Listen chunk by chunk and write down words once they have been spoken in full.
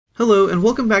Hello, and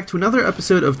welcome back to another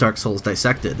episode of Dark Souls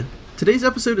Dissected. Today's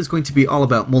episode is going to be all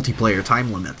about multiplayer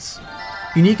time limits.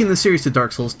 Unique in the series to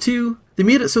Dark Souls 2, they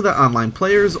made it so that online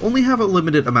players only have a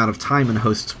limited amount of time in a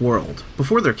host's world,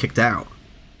 before they're kicked out.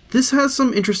 This has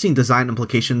some interesting design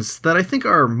implications that I think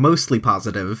are mostly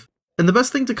positive, and the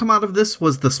best thing to come out of this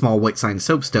was the Small White Sign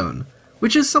Soapstone,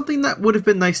 which is something that would have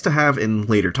been nice to have in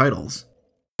later titles.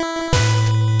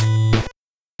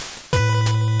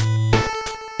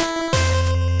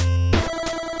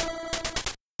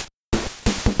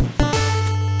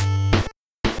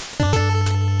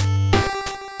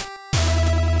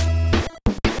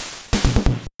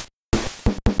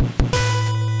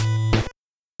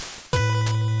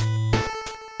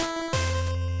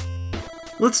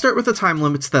 Let's start with the time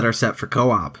limits that are set for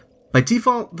co-op. By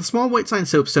default, the Small White Sign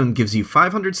Soapstone gives you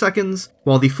 500 seconds,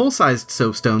 while the full-sized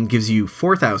Soapstone gives you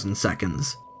 4,000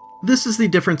 seconds. This is the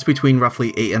difference between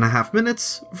roughly 8.5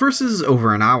 minutes versus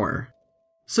over an hour.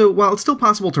 So while it's still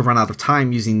possible to run out of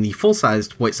time using the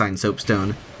full-sized White Sign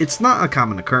Soapstone, it's not a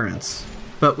common occurrence.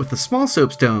 But with the small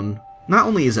Soapstone, not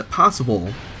only is it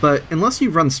possible, but unless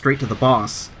you run straight to the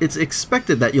boss, it's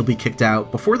expected that you'll be kicked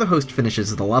out before the host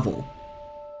finishes the level.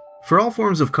 For all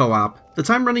forms of co-op, the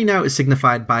time running out is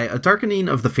signified by a darkening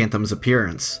of the Phantom's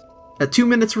appearance. At 2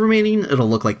 minutes remaining, it'll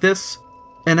look like this,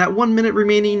 and at 1 minute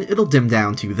remaining, it'll dim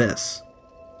down to this.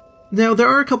 Now, there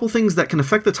are a couple things that can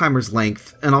affect the timer's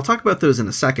length, and I'll talk about those in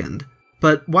a second,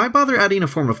 but why bother adding a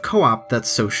form of co-op that's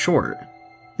so short?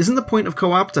 Isn't the point of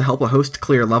co-op to help a host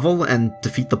clear a level and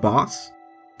defeat the boss?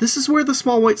 This is where the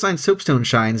Small White Sign Soapstone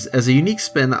shines as a unique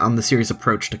spin on the series'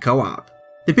 approach to co-op.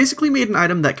 They basically made an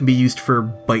item that can be used for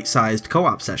bite-sized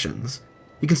co-op sessions.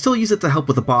 You can still use it to help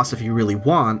with a boss if you really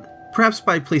want, perhaps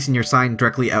by placing your sign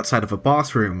directly outside of a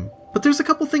boss room, but there's a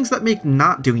couple things that make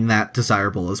not doing that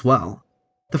desirable as well.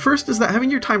 The first is that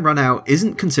having your time run out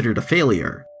isn't considered a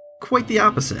failure. Quite the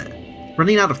opposite.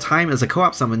 Running out of time as a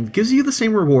co-op summon gives you the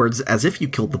same rewards as if you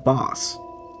killed the boss.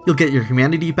 You'll get your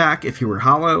humanity back if you were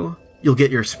hollow, you'll get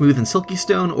your smooth and silky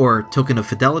stone or token of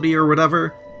fidelity or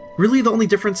whatever. Really, the only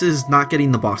difference is not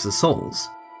getting the boss's souls.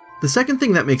 The second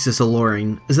thing that makes this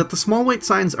alluring is that the Small White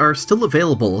Signs are still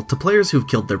available to players who've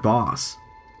killed their boss.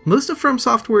 Most of From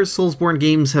Software's Soulsborne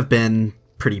games have been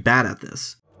pretty bad at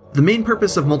this. The main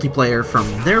purpose of multiplayer from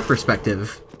their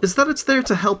perspective is that it's there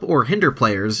to help or hinder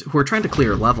players who are trying to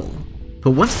clear a level.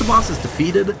 But once the boss is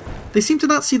defeated, they seem to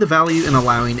not see the value in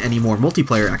allowing any more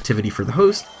multiplayer activity for the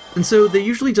host, and so they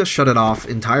usually just shut it off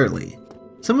entirely.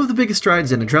 Some of the biggest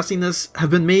strides in addressing this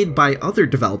have been made by other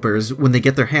developers when they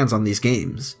get their hands on these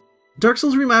games. Dark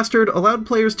Souls Remastered allowed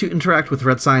players to interact with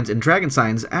red signs and dragon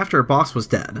signs after a boss was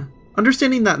dead,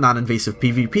 understanding that non-invasive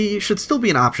PvP should still be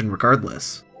an option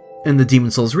regardless. And the Demon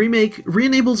Souls remake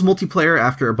re-enables multiplayer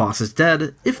after a boss is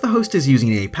dead if the host is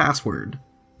using a password.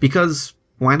 Because,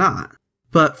 why not?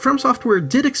 But From Software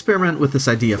did experiment with this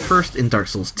idea first in Dark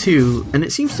Souls 2, and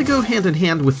it seems to go hand in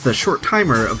hand with the short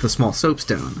timer of the small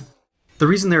Soapstone. The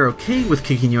reason they're okay with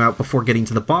kicking you out before getting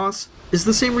to the boss is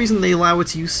the same reason they allow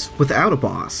its use without a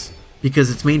boss, because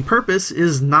its main purpose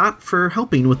is not for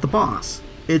helping with the boss.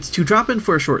 It's to drop in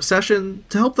for a short session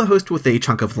to help the host with a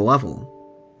chunk of the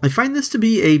level. I find this to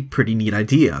be a pretty neat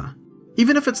idea.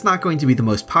 Even if it's not going to be the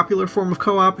most popular form of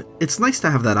co-op, it's nice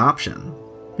to have that option.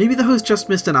 Maybe the host just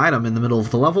missed an item in the middle of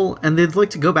the level and they'd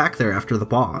like to go back there after the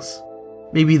boss.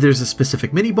 Maybe there's a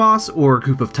specific mini-boss or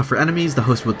group of tougher enemies the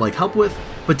host would like help with,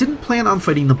 but didn't plan on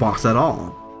fighting the boss at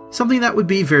all. Something that would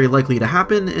be very likely to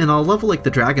happen in a level like the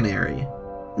Dragonary.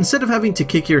 Instead of having to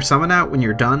kick your summon out when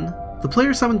you're done, the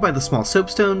player summoned by the small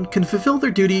Soapstone can fulfill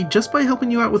their duty just by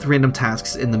helping you out with random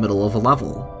tasks in the middle of a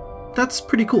level. That's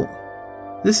pretty cool.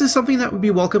 This is something that would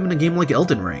be welcome in a game like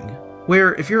Elden Ring,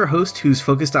 where if you're a host who's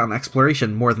focused on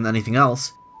exploration more than anything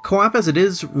else, co-op as it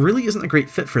is really isn't a great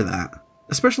fit for that.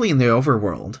 Especially in the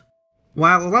overworld.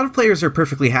 While a lot of players are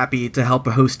perfectly happy to help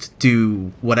a host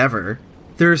do whatever,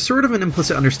 there's sort of an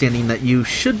implicit understanding that you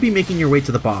should be making your way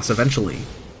to the boss eventually.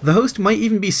 The host might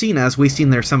even be seen as wasting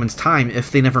their summon's time if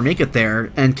they never make it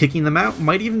there, and kicking them out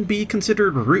might even be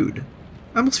considered rude.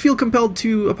 I almost feel compelled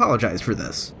to apologize for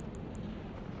this.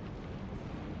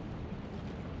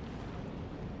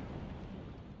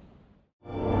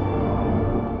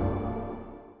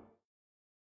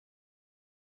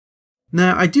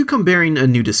 Now, I do come bearing a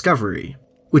new discovery,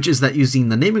 which is that using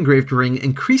the name-engraved ring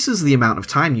increases the amount of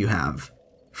time you have.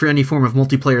 For any form of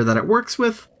multiplayer that it works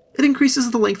with, it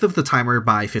increases the length of the timer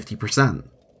by 50%.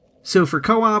 So for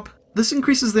co-op, this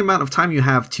increases the amount of time you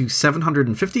have to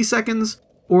 750 seconds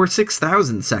or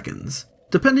 6,000 seconds,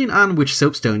 depending on which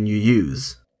soapstone you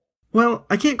use. Well,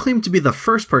 I can't claim to be the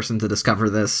first person to discover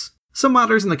this, Some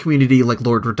modders in the community like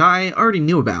Lord Radai already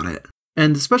knew about it,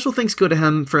 and special thanks go to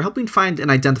him for helping find and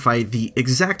identify the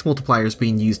exact multipliers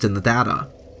being used in the data.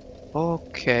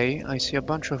 Okay, I see a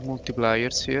bunch of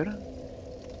multipliers here.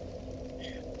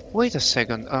 Wait a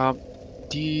second,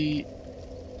 the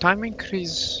time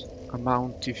increase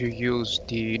amount if you use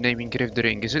the name engraved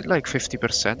ring, is it like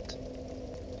 50%?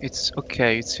 It's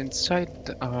okay, it's inside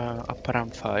a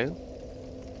param file.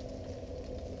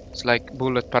 It's like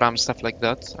bullet param, stuff like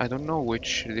that. I don't know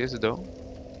which it is though.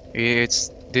 It's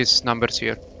these numbers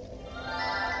here.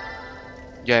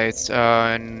 Yeah, it's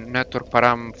network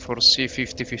param for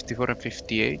C50, 54 and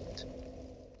 58.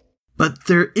 But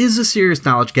there is a serious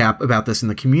knowledge gap about this in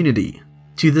the community.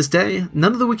 To this day,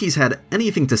 none of the wikis had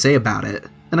anything to say about it,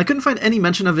 and I couldn't find any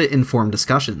mention of it in forum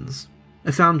discussions.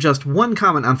 I found just one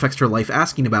comment on Fextra Life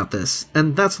asking about this,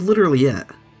 and that's literally it.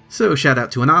 So shout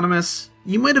out to Anonymous,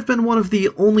 you might have been one of the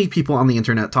only people on the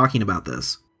internet talking about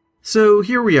this. So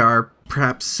here we are,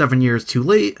 perhaps 7 years too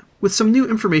late, with some new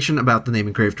information about the name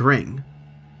engraved ring.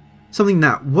 Something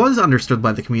that was understood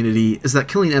by the community is that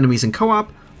killing enemies in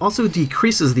co-op also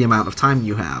decreases the amount of time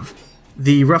you have.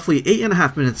 The roughly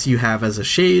 8.5 minutes you have as a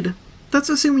shade, that's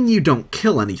assuming you don't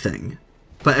kill anything.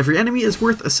 But every enemy is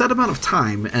worth a set amount of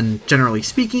time, and generally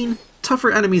speaking,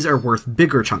 tougher enemies are worth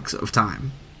bigger chunks of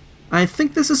time. I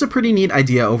think this is a pretty neat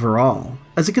idea overall,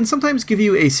 as it can sometimes give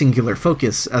you a singular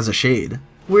focus as a shade,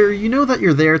 where you know that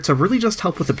you're there to really just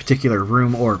help with a particular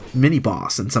room or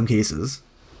mini-boss in some cases.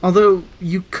 Although,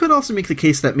 you could also make the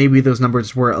case that maybe those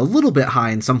numbers were a little bit high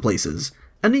in some places,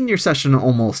 ending your session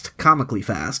almost comically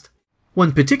fast.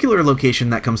 One particular location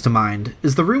that comes to mind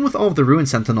is the room with all of the Ruin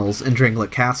Sentinels in Drangleic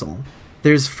Castle.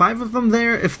 There's 5 of them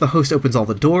there if the host opens all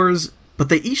the doors, but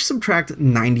they each subtract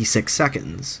 96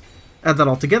 seconds. Add that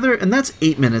all together, and that's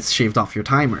 8 minutes shaved off your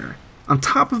timer, on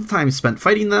top of the time spent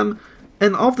fighting them,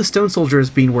 and all of the stone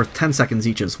soldiers being worth 10 seconds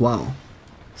each as well.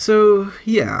 So,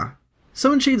 yeah.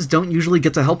 Summon Shades don't usually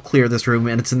get to help clear this room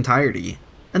in its entirety,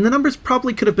 and the numbers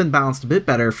probably could have been balanced a bit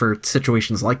better for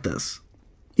situations like this.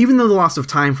 Even though the loss of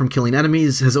time from killing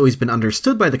enemies has always been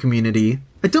understood by the community,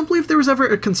 I don't believe there was ever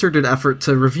a concerted effort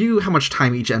to review how much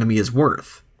time each enemy is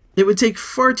worth. It would take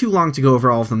far too long to go over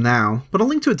all of them now, but I'll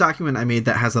link to a document I made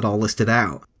that has it all listed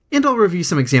out, and I'll review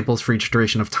some examples for each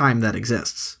duration of time that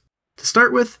exists. To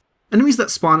start with, enemies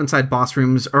that spawn inside boss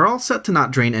rooms are all set to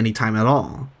not drain any time at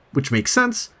all, which makes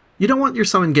sense. You don't want your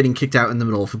summon getting kicked out in the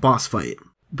middle of a boss fight.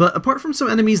 But apart from some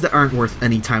enemies that aren't worth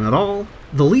any time at all,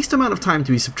 the least amount of time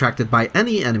to be subtracted by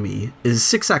any enemy is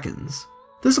 6 seconds.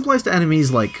 This applies to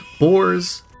enemies like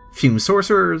boars, fume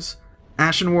sorcerers,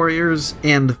 ashen warriors,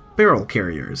 and barrel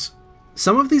carriers.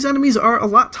 Some of these enemies are a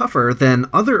lot tougher than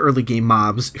other early game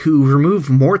mobs who remove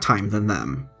more time than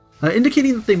them,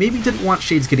 indicating that they maybe didn't want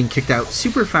Shades getting kicked out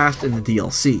super fast in the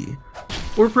DLC.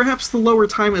 Or perhaps the lower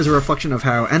time is a reflection of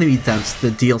how enemy dense the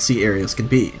DLC areas can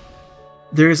be.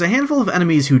 There's a handful of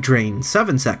enemies who drain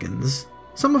 7 seconds,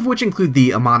 some of which include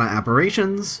the Amana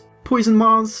Aberrations, Poison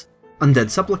Moths, Undead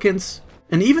Supplicants,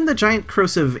 and even the giant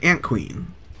corrosive Ant Queen.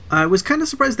 I was kinda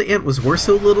surprised the ant was worth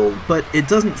so little, but it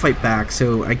doesn't fight back,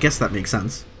 so I guess that makes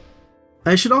sense.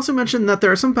 I should also mention that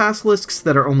there are some basilisks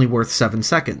that are only worth 7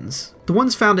 seconds, the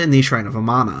ones found in the Shrine of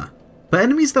Amana. But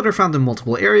enemies that are found in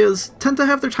multiple areas tend to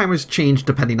have their timers changed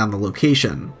depending on the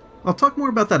location. I'll talk more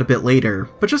about that a bit later,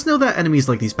 but just know that enemies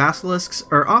like these basilisks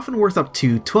are often worth up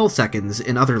to 12 seconds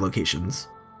in other locations.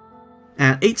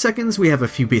 At 8 seconds we have a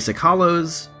few basic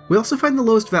hollows. We also find the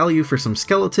lowest value for some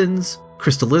skeletons,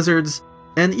 crystal lizards,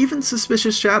 and even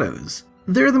suspicious shadows.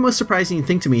 They're the most surprising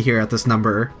thing to me here at this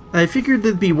number. I figured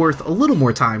they'd be worth a little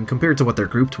more time compared to what they're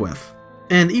grouped with.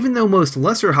 And even though most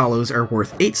lesser hollows are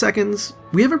worth 8 seconds,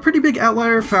 we have a pretty big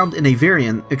outlier found in a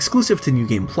variant exclusive to New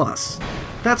Game Plus.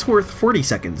 That's worth 40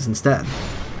 seconds instead.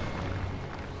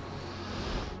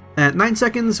 At 9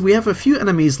 seconds, we have a few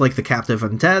enemies like the Captive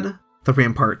Undead, the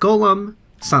Rampart Golem,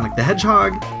 Sonic the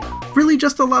Hedgehog, really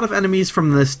just a lot of enemies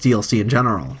from this DLC in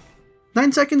general.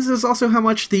 9 seconds is also how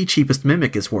much the cheapest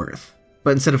Mimic is worth,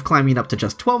 but instead of climbing up to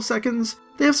just 12 seconds,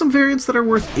 they have some variants that are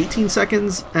worth 18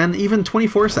 seconds and even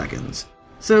 24 seconds,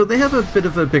 so they have a bit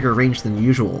of a bigger range than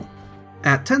usual.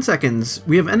 At 10 seconds,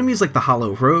 we have enemies like the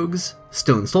Hollow Rogues,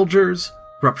 Stone Soldiers,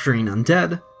 Rupturing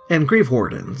Undead, and Grave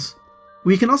Wardens.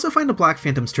 We can also find a Black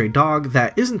Phantom Stray Dog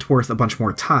that isn't worth a bunch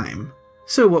more time,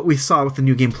 so what we saw with the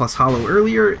New Game Plus Hollow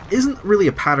earlier isn't really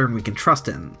a pattern we can trust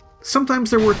in. Sometimes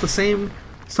they're worth the same,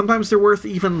 sometimes they're worth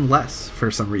even less for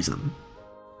some reason.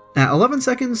 At 11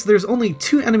 seconds, there's only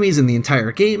 2 enemies in the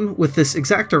entire game with this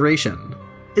exact duration.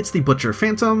 It's the Butcher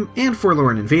Phantom and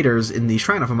Forlorn Invaders in the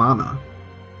Shrine of Amana.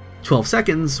 12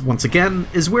 seconds, once again,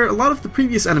 is where a lot of the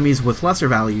previous enemies with lesser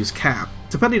values cap,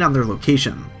 depending on their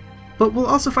location. But we'll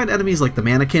also find enemies like the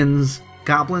mannequins,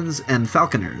 goblins, and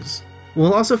falconers.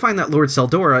 We'll also find that Lord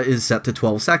Seldora is set to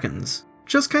 12 seconds.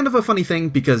 Just kind of a funny thing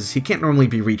because he can't normally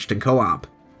be reached in co-op.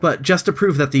 But just to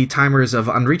prove that the timers of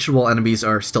unreachable enemies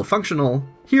are still functional,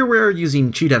 here we're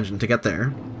using Cheat Engine to get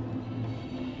there.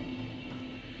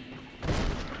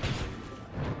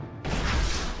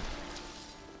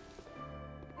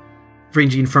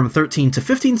 Ranging from 13 to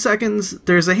 15 seconds,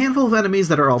 there's a handful of enemies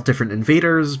that are all different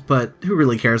invaders, but who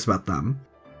really cares about them?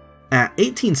 At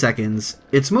 18 seconds,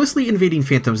 it's mostly invading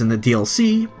phantoms in the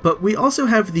DLC, but we also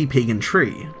have the Pagan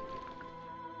Tree.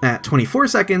 At 24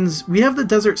 seconds, we have the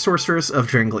Desert Sorceress of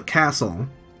Drangleic Castle.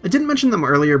 I didn't mention them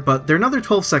earlier, but they're another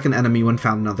 12-second enemy when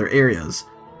found in other areas,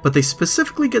 but they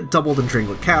specifically get doubled in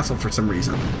Drangleic Castle for some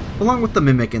reason, along with the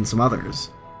Mimic and some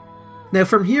others. Now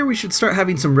from here we should start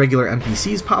having some regular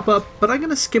NPCs pop up, but I'm going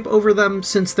to skip over them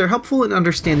since they're helpful in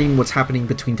understanding what's happening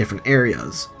between different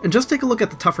areas, and just take a look at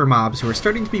the tougher mobs who are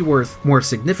starting to be worth more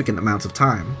significant amounts of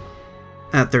time.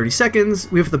 At 30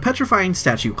 seconds, we have the Petrifying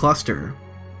Statue Cluster.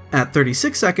 At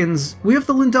 36 seconds, we have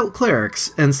the Lindelt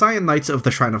Clerics and Scion Knights of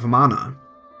the Shrine of Amana.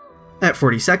 At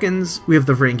 40 seconds, we have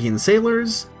the Varangian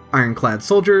Sailors, Ironclad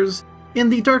Soldiers,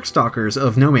 and the Darkstalkers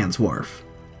of No Man's Wharf.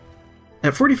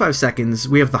 At 45 seconds,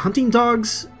 we have the Hunting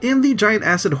Dogs, and the Giant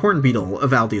Acid Horn Beetle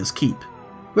of Aldea's Keep.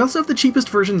 We also have the cheapest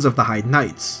versions of the Hyde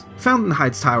Knights, found in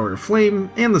Hyde's Tower of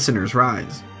Flame and the Sinner's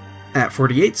Rise. At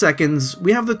 48 seconds,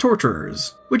 we have the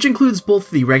Torturers, which includes both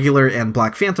the regular and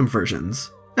Black Phantom versions,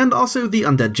 and also the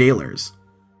Undead Jailers.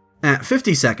 At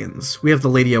 50 seconds, we have the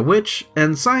Ladia Witch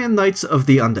and Scion Knights of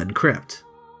the Undead Crypt.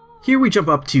 Here we jump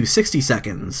up to 60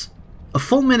 seconds. A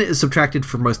full minute is subtracted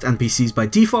for most NPCs by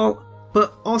default,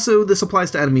 but also this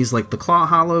applies to enemies like the Claw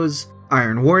Hollows,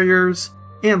 Iron Warriors,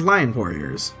 and Lion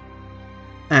Warriors.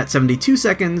 At 72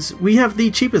 seconds, we have the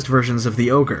cheapest versions of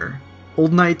the Ogre,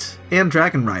 Old Knight, and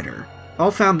Dragon Rider, all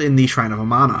found in the Shrine of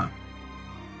Amana.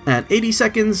 At 80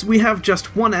 seconds, we have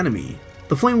just one enemy,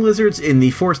 the Flame Lizards in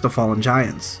the Forest of Fallen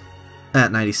Giants.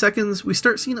 At 90 seconds, we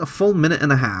start seeing a full minute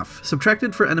and a half,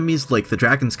 subtracted for enemies like the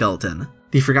Dragon Skeleton,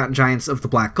 the Forgotten Giants of the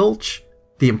Black Gulch,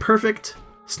 the Imperfect,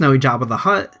 Snowy Jabba the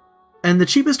Hutt, and the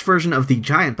cheapest version of the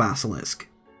Giant Basilisk,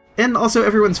 and also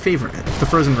everyone's favorite, the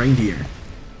Frozen Reindeer.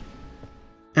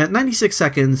 At 96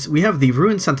 seconds, we have the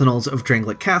Ruined Sentinels of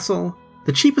Drangleic Castle,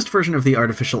 the cheapest version of the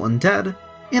Artificial Undead,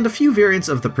 and a few variants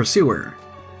of the Pursuer.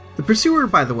 The Pursuer,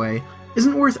 by the way,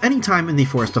 isn't worth any time in the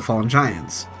Forest of Fallen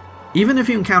Giants. Even if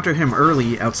you encounter him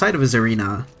early outside of his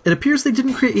arena, it appears they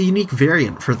didn't create a unique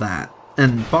variant for that,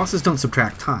 and bosses don't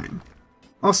subtract time.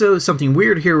 Also, something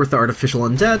weird here with the Artificial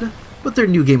Undead, but their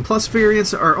New Game Plus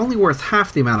variants are only worth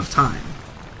half the amount of time.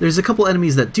 There's a couple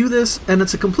enemies that do this, and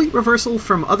it's a complete reversal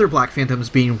from other Black Phantoms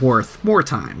being worth more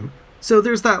time, so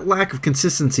there's that lack of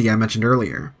consistency I mentioned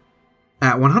earlier.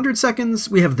 At 100 seconds,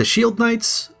 we have the Shield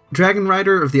Knights, Dragon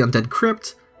Rider of the Undead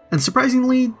Crypt, and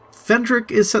surprisingly,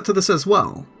 Fendrick is set to this as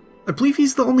well. I believe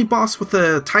he's the only boss with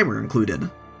a timer included.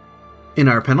 In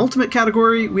our penultimate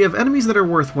category, we have enemies that are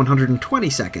worth 120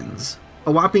 seconds,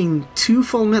 a whopping 2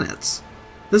 full minutes.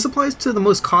 This applies to the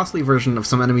most costly version of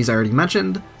some enemies I already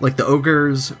mentioned, like the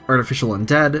Ogres, Artificial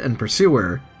Undead, and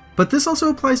Pursuer, but this also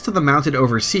applies to the Mounted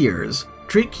Overseers,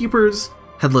 Drake Keepers,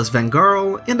 Headless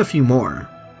Vengarl, and a few more.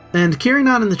 And carrying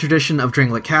on in the tradition of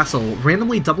Drangleic Castle,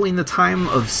 randomly doubling the time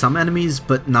of some enemies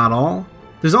but not all,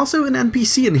 there's also an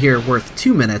NPC in here worth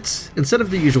 2 minutes instead of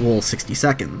the usual 60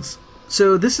 seconds.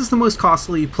 So this is the most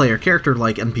costly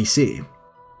player-character-like NPC.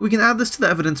 We can add this to the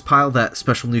evidence pile that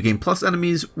Special New Game Plus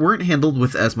enemies weren't handled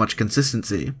with as much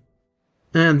consistency.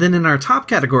 And then in our top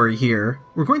category here,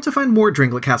 we're going to find more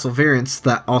Drangleic Castle variants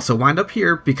that also wind up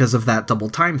here because of that double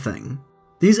time thing.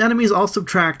 These enemies all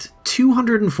subtract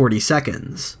 240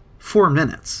 seconds, 4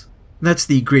 minutes. That's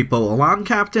the Great Bow Elan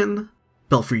Captain,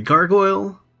 Belfry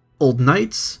Gargoyle, Old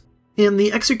Knights, and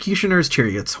the Executioner's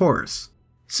Chariot's Horse.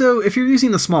 So if you're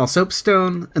using the small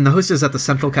soapstone, and the host is at the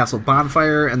central castle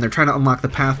bonfire and they're trying to unlock the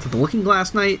path to the Looking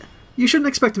Glass Knight, you shouldn't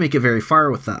expect to make it very far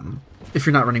with them. If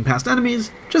you're not running past enemies,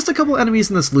 just a couple enemies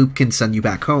in this loop can send you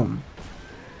back home.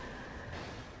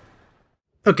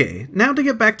 Okay, now to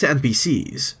get back to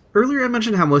NPCs. Earlier I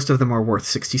mentioned how most of them are worth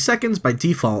 60 seconds by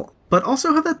default, but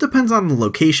also how that depends on the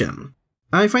location.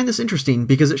 I find this interesting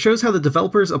because it shows how the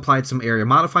developers applied some area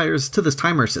modifiers to this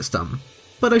timer system.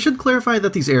 But I should clarify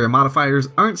that these area modifiers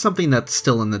aren't something that's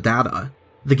still in the data.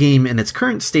 The game, in its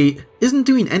current state, isn't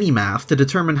doing any math to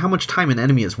determine how much time an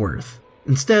enemy is worth.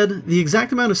 Instead, the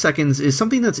exact amount of seconds is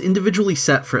something that's individually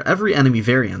set for every enemy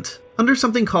variant, under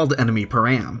something called enemy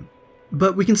param.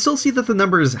 But we can still see that the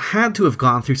numbers had to have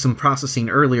gone through some processing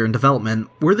earlier in development,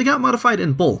 where they got modified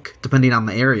in bulk, depending on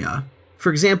the area. For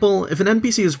example, if an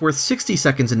NPC is worth 60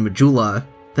 seconds in Majula,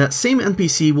 that same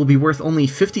NPC will be worth only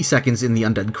 50 seconds in the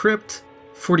Undead Crypt,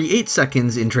 48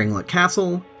 seconds in Dranglet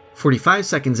Castle, 45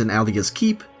 seconds in Aldia's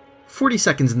Keep, 40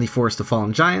 seconds in the Forest of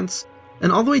Fallen Giants,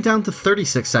 and all the way down to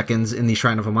 36 seconds in the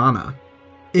Shrine of Amana.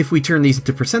 If we turn these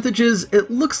into percentages,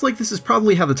 it looks like this is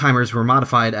probably how the timers were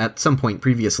modified at some point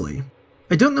previously.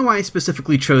 I don't know why I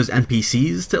specifically chose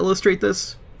NPCs to illustrate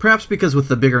this, perhaps because with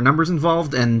the bigger numbers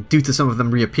involved and due to some of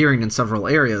them reappearing in several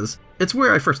areas, it's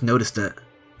where I first noticed it.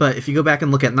 But if you go back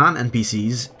and look at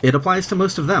non-NPCs, it applies to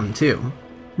most of them too.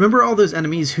 Remember all those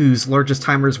enemies whose largest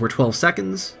timers were 12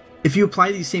 seconds? If you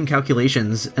apply these same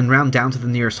calculations and round down to the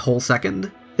nearest whole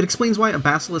second, it explains why a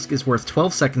Basilisk is worth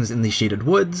 12 seconds in the Shaded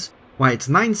Woods, why it's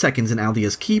 9 seconds in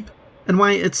Aldia's Keep, and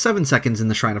why it's 7 seconds in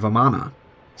the Shrine of Amana.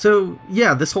 So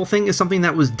yeah, this whole thing is something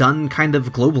that was done kind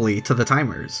of globally to the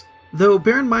timers. Though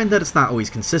bear in mind that it's not always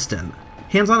consistent.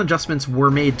 Hands-on adjustments were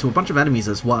made to a bunch of enemies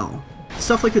as well.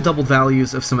 Stuff like the doubled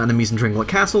values of some enemies in Dranglet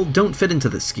Castle don't fit into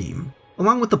this scheme,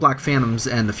 along with the Black Phantoms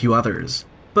and a few others.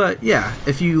 But yeah,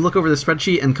 if you look over the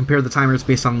spreadsheet and compare the timers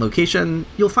based on location,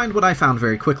 you'll find what I found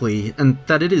very quickly, and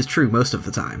that it is true most of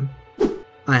the time.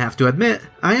 I have to admit,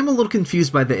 I am a little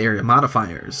confused by the area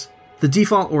modifiers. The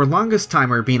default or longest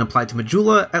timer being applied to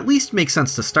Majula at least makes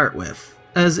sense to start with,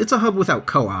 as it's a hub without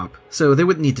co-op, so they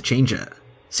wouldn't need to change it.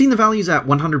 Seeing the values at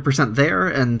 100% there,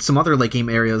 and some other late game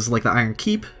areas like the Iron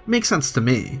Keep, makes sense to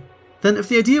me. Then if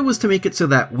the idea was to make it so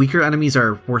that weaker enemies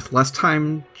are worth less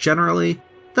time, generally,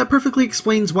 that perfectly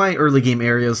explains why early game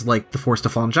areas like the Forest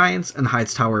of Fallen Giants and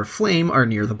Hyde's Tower of Flame are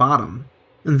near the bottom.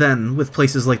 And then, with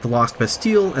places like the Lost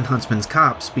Bastille and Huntsman's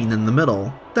Copse being in the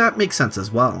middle, that makes sense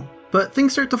as well. But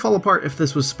things start to fall apart if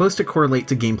this was supposed to correlate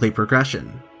to gameplay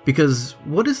progression, because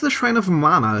what is the Shrine of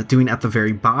Amana doing at the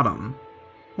very bottom?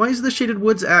 Why is the Shaded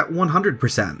Woods at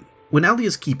 100%, when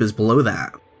Aldia's Keep is below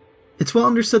that? It's well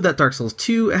understood that Dark Souls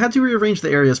II had to rearrange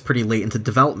the areas pretty late into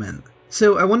development,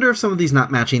 so I wonder if some of these not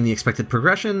matching the expected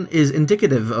progression is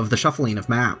indicative of the shuffling of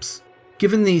maps.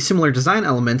 Given the similar design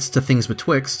elements to things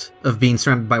betwixt, of being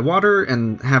surrounded by water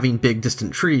and having big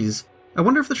distant trees, I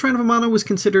wonder if the Shrine of Amana was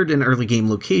considered an early game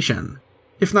location.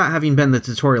 If not having been the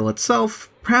tutorial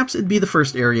itself, perhaps it'd be the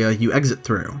first area you exit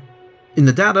through. In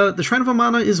the data, the Shrine of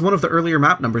Amana is one of the earlier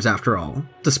map numbers after all,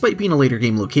 despite being a later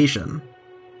game location.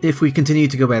 If we continue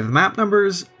to go by the map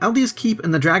numbers, Aldia's Keep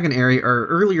and the Dragon area are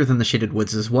earlier than the Shaded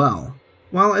Woods as well.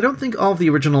 While I don't think all of the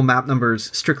original map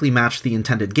numbers strictly match the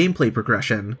intended gameplay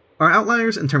progression, our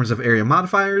outliers in terms of area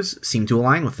modifiers seem to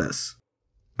align with this.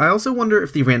 I also wonder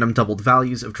if the random doubled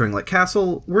values of Dranglet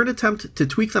Castle were an attempt to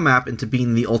tweak the map into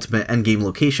being the ultimate endgame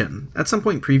location at some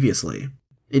point previously.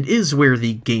 It is where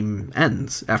the game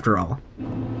ends, after all.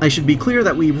 I should be clear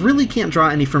that we really can't draw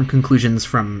any firm conclusions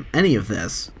from any of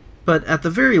this, but at the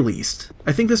very least,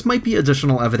 I think this might be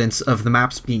additional evidence of the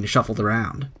maps being shuffled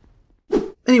around.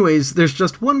 Anyways, there's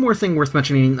just one more thing worth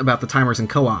mentioning about the timers in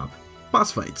co-op: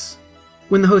 boss fights.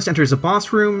 When the host enters a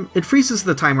boss room, it freezes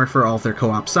the timer for all of their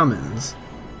co-op summons.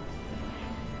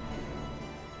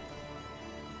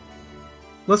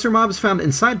 Lesser mobs found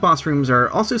inside boss rooms are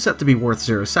also set to be worth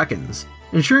 0 seconds,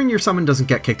 ensuring your summon doesn't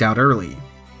get kicked out early.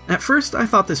 At first, I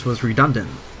thought this was redundant.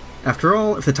 After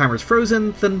all, if the timer's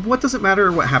frozen, then what does it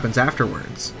matter what happens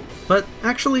afterwards? But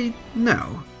actually,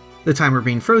 no. The timer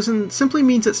being frozen simply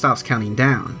means it stops counting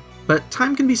down, but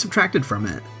time can be subtracted from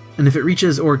it, and if it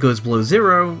reaches or goes below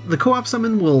 0, the co-op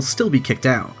summon will still be kicked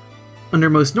out. Under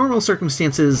most normal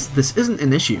circumstances, this isn't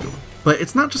an issue, but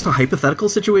it's not just a hypothetical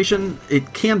situation,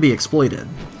 it can be exploited.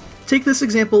 Take this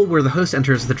example where the host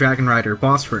enters the Dragon Rider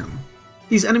boss room.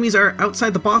 These enemies are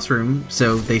outside the boss room,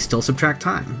 so they still subtract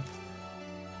time.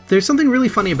 There's something really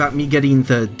funny about me getting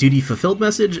the duty fulfilled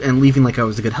message and leaving like I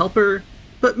was a good helper,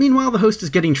 but meanwhile the host is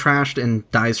getting trashed and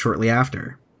dies shortly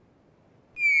after.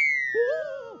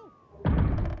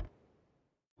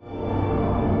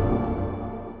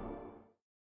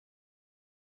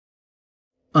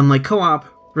 Unlike co-op,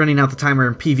 running out the timer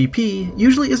in PvP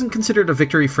usually isn't considered a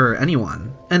victory for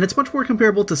anyone, and it's much more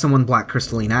comparable to someone black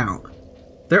crystalling out.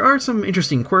 There are some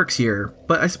interesting quirks here,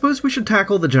 but I suppose we should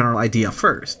tackle the general idea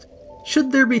first.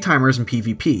 Should there be timers in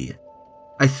PvP?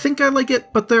 I think I like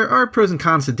it, but there are pros and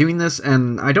cons to doing this,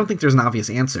 and I don't think there's an obvious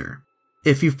answer.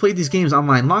 If you've played these games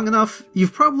online long enough,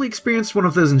 you've probably experienced one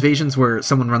of those invasions where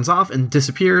someone runs off and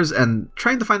disappears, and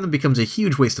trying to find them becomes a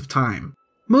huge waste of time.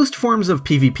 Most forms of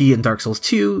PvP in Dark Souls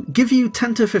 2 give you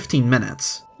 10 to 15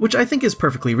 minutes, which I think is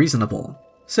perfectly reasonable.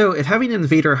 So if having an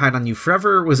invader hide on you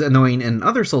forever was annoying in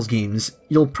other Souls games,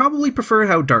 you'll probably prefer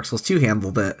how Dark Souls 2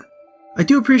 handled it. I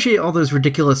do appreciate all those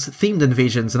ridiculous themed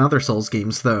invasions in other Souls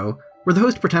games though, where the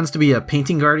host pretends to be a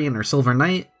painting guardian or silver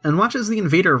knight, and watches the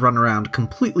invader run around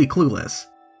completely clueless.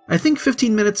 I think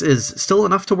 15 minutes is still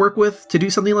enough to work with to do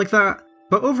something like that,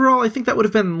 but overall I think that would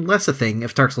have been less a thing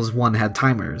if Dark Souls 1 had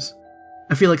timers.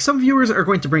 I feel like some viewers are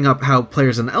going to bring up how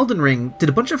players in Elden Ring did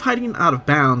a bunch of hiding out of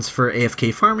bounds for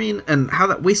AFK farming and how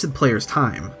that wasted players'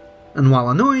 time. And while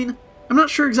annoying, I'm not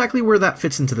sure exactly where that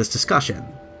fits into this discussion.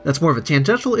 That's more of a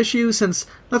tangential issue since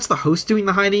that's the host doing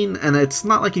the hiding, and it's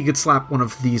not like you could slap one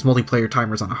of these multiplayer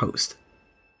timers on a host.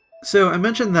 So I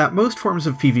mentioned that most forms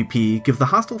of PvP give the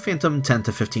hostile phantom 10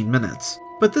 to 15 minutes,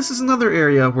 but this is another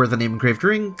area where the name engraved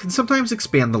ring can sometimes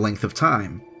expand the length of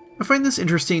time. I find this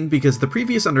interesting because the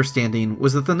previous understanding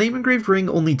was that the name engraved ring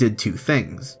only did two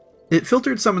things. It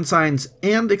filtered summon signs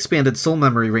and expanded soul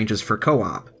memory ranges for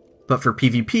co-op, but for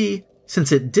PvP,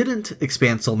 since it didn't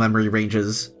expand soul memory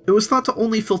ranges, it was thought to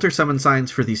only filter summon signs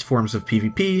for these forms of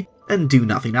PvP and do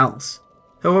nothing else.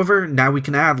 However, now we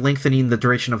can add lengthening the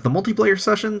duration of the multiplayer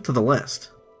session to the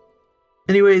list.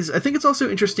 Anyways, I think it's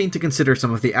also interesting to consider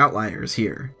some of the outliers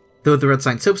here. Though the Red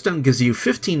Sign Soapstone gives you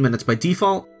 15 minutes by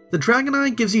default, the Dragon Eye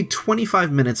gives you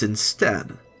 25 minutes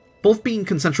instead. Both being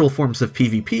consensual forms of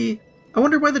PvP, I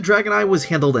wonder why the Dragon Eye was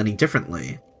handled any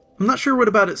differently. I'm not sure what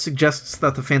about it suggests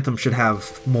that the Phantom should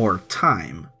have more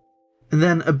time. And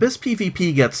then Abyss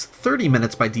PvP gets 30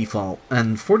 minutes by default,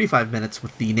 and 45 minutes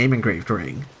with the name engraved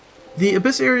ring. The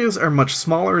Abyss areas are much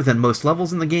smaller than most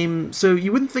levels in the game, so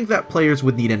you wouldn't think that players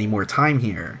would need any more time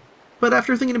here. But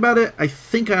after thinking about it, I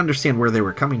think I understand where they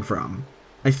were coming from.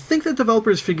 I think that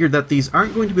developers figured that these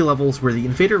aren't going to be levels where the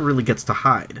invader really gets to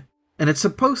hide, and it's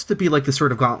supposed to be like the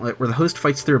sort of gauntlet where the host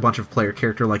fights through a bunch of player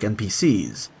character-like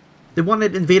NPCs. They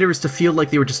wanted invaders to feel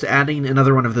like they were just adding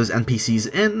another one of those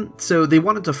NPCs in, so they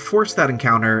wanted to force that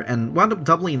encounter and wound up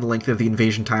doubling the length of the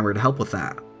invasion timer to help with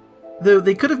that. Though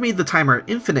they could have made the timer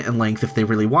infinite in length if they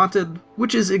really wanted,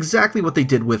 which is exactly what they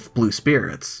did with Blue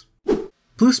Spirits.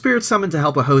 Blue Spirits summoned to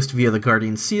help a host via the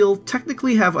Guardian Seal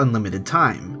technically have unlimited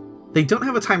time. They don't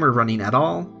have a timer running at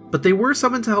all, but they were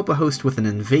summoned to help a host with an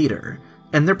invader,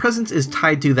 and their presence is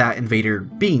tied to that invader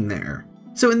being there.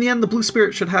 So in the end, the Blue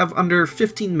Spirit should have under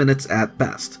 15 minutes at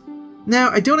best. Now,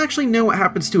 I don't actually know what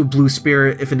happens to a Blue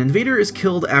Spirit if an invader is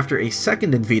killed after a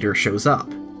second invader shows up.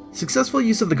 Successful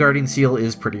use of the Guardian Seal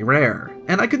is pretty rare,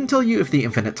 and I couldn't tell you if the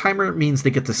infinite timer means they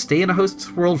get to stay in a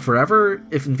host's world forever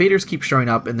if invaders keep showing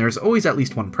up and there's always at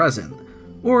least one present,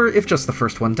 or if just the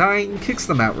first one dying kicks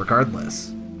them out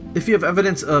regardless. If you have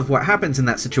evidence of what happens in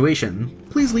that situation,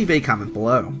 please leave a comment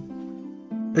below.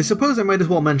 I suppose I might as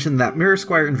well mention that Mirror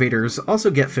Squire invaders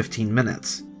also get 15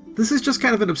 minutes. This is just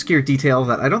kind of an obscure detail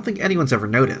that I don't think anyone's ever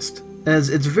noticed, as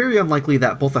it's very unlikely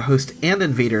that both the host and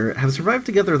invader have survived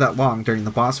together that long during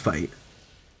the boss fight.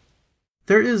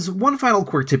 There is one final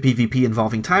quirk to PvP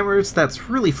involving timers that's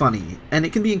really funny, and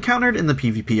it can be encountered in the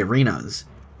PvP arenas.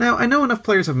 Now, I know enough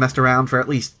players have messed around for at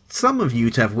least some of you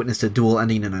to have witnessed a duel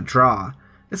ending in a draw.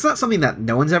 It's not something that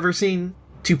no one's ever seen.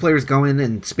 Two players go in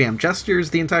and spam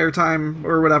gestures the entire time,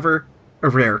 or whatever. A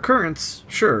rare occurrence,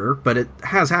 sure, but it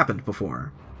has happened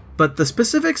before. But the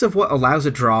specifics of what allows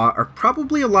a draw are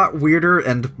probably a lot weirder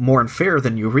and more unfair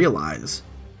than you realize.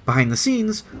 Behind the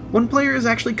scenes, one player is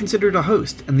actually considered a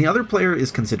host, and the other player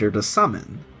is considered a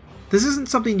summon. This isn't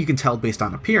something you can tell based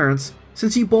on appearance,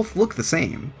 since you both look the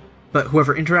same. But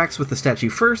whoever interacts with the statue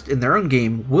first in their own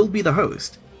game will be the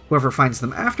host. Whoever finds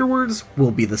them afterwards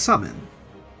will be the summon.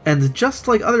 And just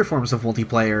like other forms of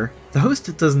multiplayer, the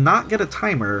host does not get a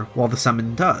timer while the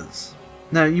summon does.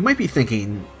 Now you might be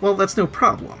thinking, well that's no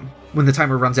problem. When the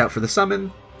timer runs out for the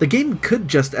summon, the game could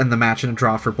just end the match in a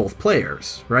draw for both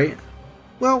players, right?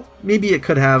 Well, maybe it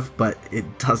could have, but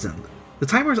it doesn't. The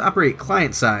timers operate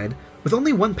client-side, with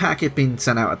only one packet being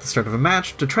sent out at the start of a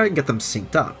match to try and get them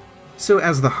synced up. So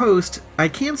as the host, I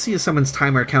can see a summon's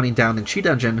timer counting down in Cheat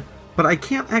Engine, but I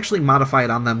can't actually modify it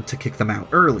on them to kick them out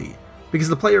early, because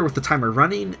the player with the timer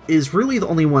running is really the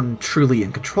only one truly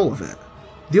in control of it.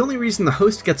 The only reason the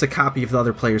host gets a copy of the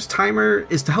other player's timer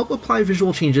is to help apply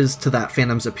visual changes to that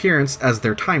phantom's appearance as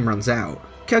their time runs out,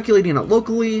 calculating it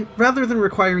locally rather than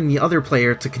requiring the other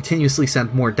player to continuously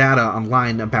send more data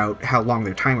online about how long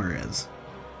their timer is.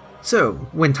 So,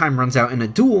 when time runs out in a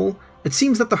duel, it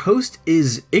seems that the host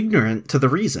is ignorant to the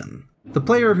reason. The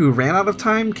player who ran out of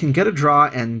time can get a draw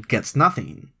and gets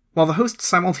nothing, while the host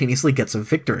simultaneously gets a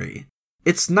victory.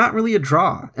 It's not really a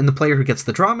draw, and the player who gets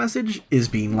the draw message is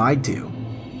being lied to.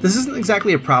 This isn't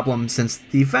exactly a problem since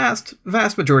the vast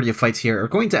majority of fights here are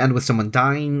going to end with someone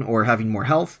dying or having more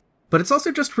health, but it's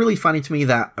also just really funny to me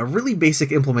that a really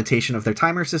basic implementation of their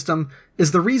timer system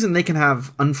is the reason they can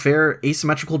have unfair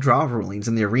asymmetrical draw rulings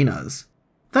in the arenas.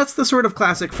 That's the sort of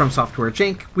classic From Software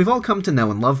jank we've all come to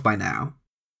know and love by now.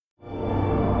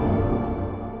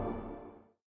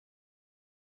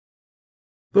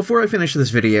 Before I finish this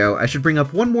video, I should bring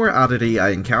up one more oddity I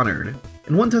encountered.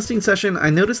 In one testing session, I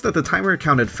noticed that the timer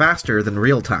counted faster than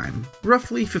real time,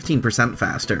 roughly 15%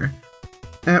 faster.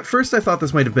 At first I thought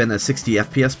this might have been a 60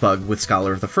 FPS bug with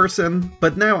Scholar of the Fursin,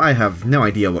 but now I have no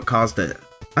idea what caused it.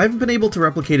 I haven't been able to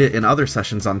replicate it in other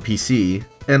sessions on PC,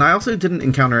 and I also didn't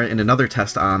encounter it in another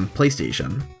test on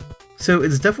PlayStation. So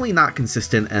it's definitely not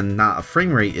consistent and not a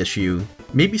frame rate issue.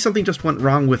 Maybe something just went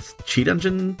wrong with Cheat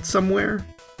Engine somewhere?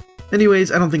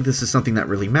 Anyways, I don't think this is something that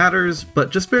really matters,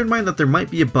 but just bear in mind that there might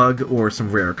be a bug or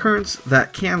some rare occurrence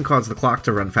that can cause the clock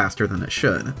to run faster than it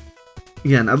should.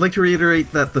 Again, I'd like to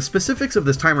reiterate that the specifics of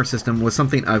this timer system was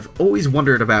something I've always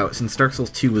wondered about since Dark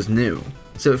Souls 2 was new,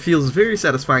 so it feels very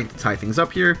satisfying to tie things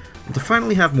up here and to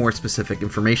finally have more specific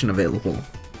information available.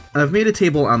 I've made a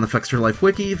table on the Fexter Life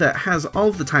wiki that has all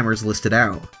of the timers listed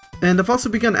out, and I've also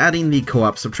begun adding the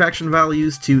co-op subtraction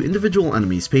values to individual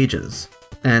enemies' pages.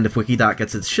 And if Wikidot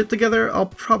gets its shit together, I'll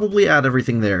probably add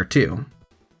everything there too.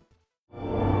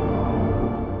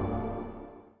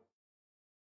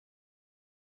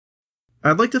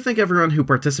 I'd like to thank everyone who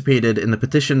participated in the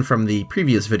petition from the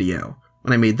previous video.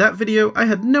 When I made that video, I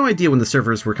had no idea when the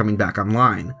servers were coming back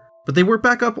online, but they were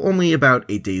back up only about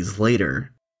 8 days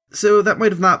later. So that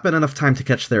might have not been enough time to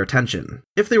catch their attention,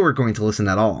 if they were going to listen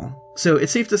at all. So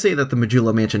it's safe to say that the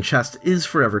Majula Mansion chest is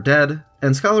forever dead,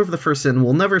 and Scholar of the Fursin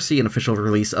will never see an official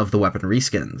release of the weapon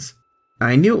reskins.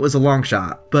 I knew it was a long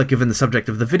shot, but given the subject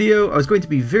of the video, I was going to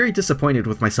be very disappointed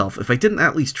with myself if I didn't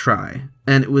at least try,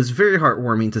 and it was very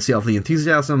heartwarming to see all the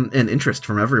enthusiasm and interest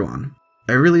from everyone.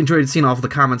 I really enjoyed seeing all of the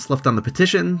comments left on the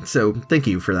petition, so thank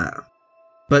you for that.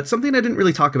 But something I didn't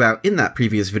really talk about in that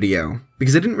previous video,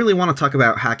 because I didn't really want to talk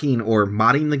about hacking or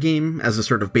modding the game as a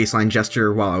sort of baseline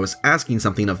gesture while I was asking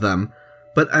something of them,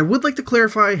 but I would like to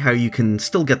clarify how you can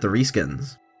still get the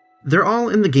reskins. They're all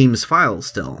in the game's files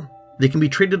still. They can be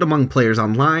traded among players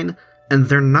online, and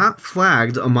they're not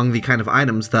flagged among the kind of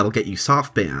items that'll get you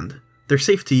soft banned. They're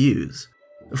safe to use.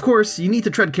 Of course, you need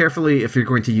to tread carefully if you're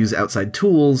going to use outside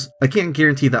tools. I can't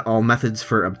guarantee that all methods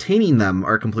for obtaining them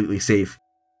are completely safe,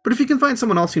 but if you can find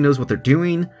someone else who knows what they're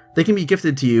doing, they can be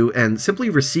gifted to you, and simply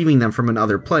receiving them from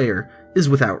another player is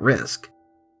without risk.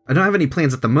 I don't have any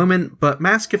plans at the moment, but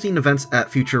mass gifting events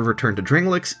at future Return to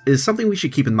Dranglix is something we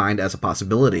should keep in mind as a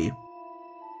possibility.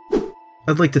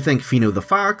 I'd like to thank Fino the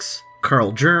Fox,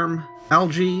 Carl Germ,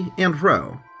 Algie, and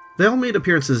Ro. They all made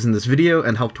appearances in this video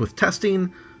and helped with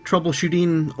testing,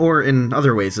 troubleshooting, or in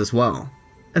other ways as well.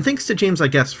 And thanks to James I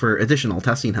Guess for additional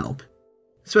testing help.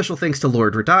 Special thanks to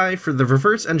Lord Radai for the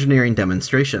reverse engineering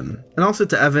demonstration, and also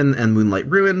to Evan and Moonlight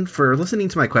Ruin for listening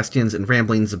to my questions and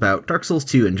ramblings about Dark Souls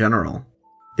 2 in general.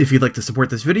 If you'd like to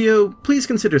support this video, please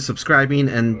consider subscribing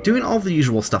and doing all the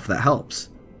usual stuff that helps.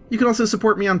 You can also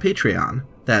support me on Patreon.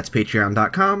 That's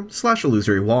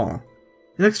patreon.com/illusorywall.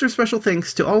 An extra special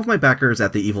thanks to all of my backers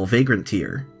at the Evil Vagrant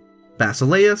tier: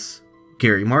 Basileus,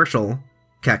 Gary Marshall,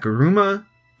 Kakuruma,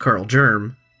 Carl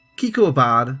Germ, Kiko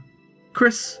Abad,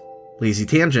 Chris, Lazy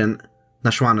Tangent,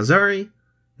 Nashwan Azari,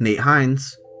 Nate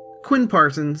Hines, Quinn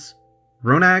Parsons,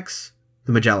 Ronax,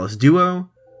 the Majalis Duo,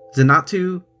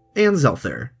 Zenatu, and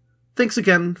Zelther. Thanks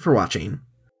again for watching.